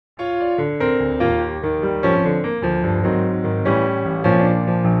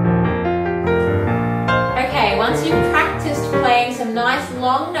Once you've practiced playing some nice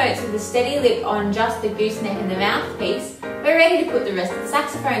long notes with a steady lip on just the gooseneck and the mouthpiece, we're ready to put the rest of the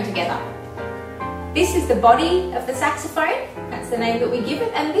saxophone together. This is the body of the saxophone, that's the name that we give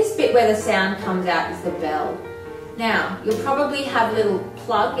it, and this bit where the sound comes out is the bell. Now, you'll probably have a little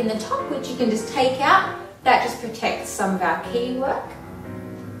plug in the top which you can just take out. That just protects some of our key work.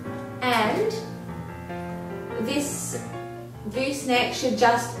 And this gooseneck should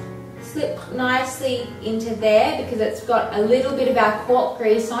just slip nicely into there because it's got a little bit of our cork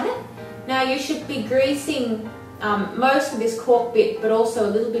grease on it. Now you should be greasing most of this cork bit, but also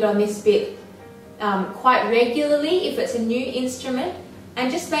a little bit on this bit quite regularly if it's a new instrument,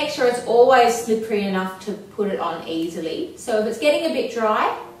 and just make sure it's always slippery enough to put it on easily. So if it's getting a bit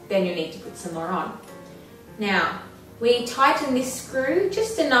dry, then you need to put some more on. Now we tighten this screw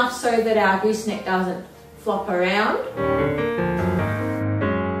just enough so that our gooseneck doesn't flop around.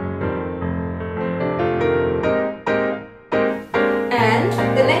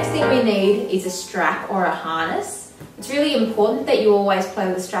 The next thing we need is a strap or a harness. It's really important that you always play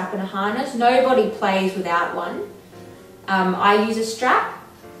with a strap and a harness. Nobody plays without one. I use a strap.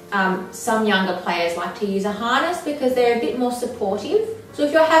 Some younger players like to use a harness because they're a bit more supportive. So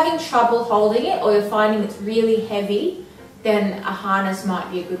if you're having trouble holding it or you're finding it's really heavy, then a harness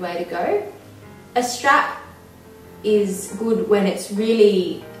might be a good way to go. A strap is good when it's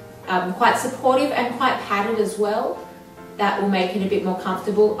really quite supportive and quite padded as well. That will make it a bit more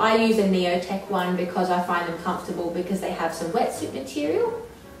comfortable. I use a Neotech one because I find them comfortable because they have some wetsuit material.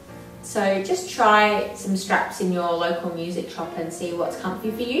 So just try some straps in your local music shop and see what's comfy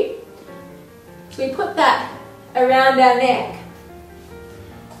for you. So we put that around our neck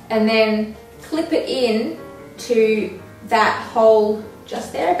and then clip it in to that hole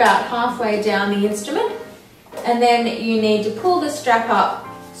just there, about halfway down the instrument. And then you need to pull the strap up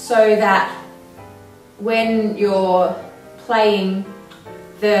so that when you're playing,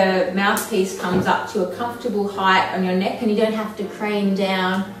 the mouthpiece comes up to a comfortable height on your neck and you don't have to crane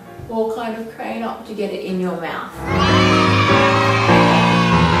down or kind of crane up to get it in your mouth.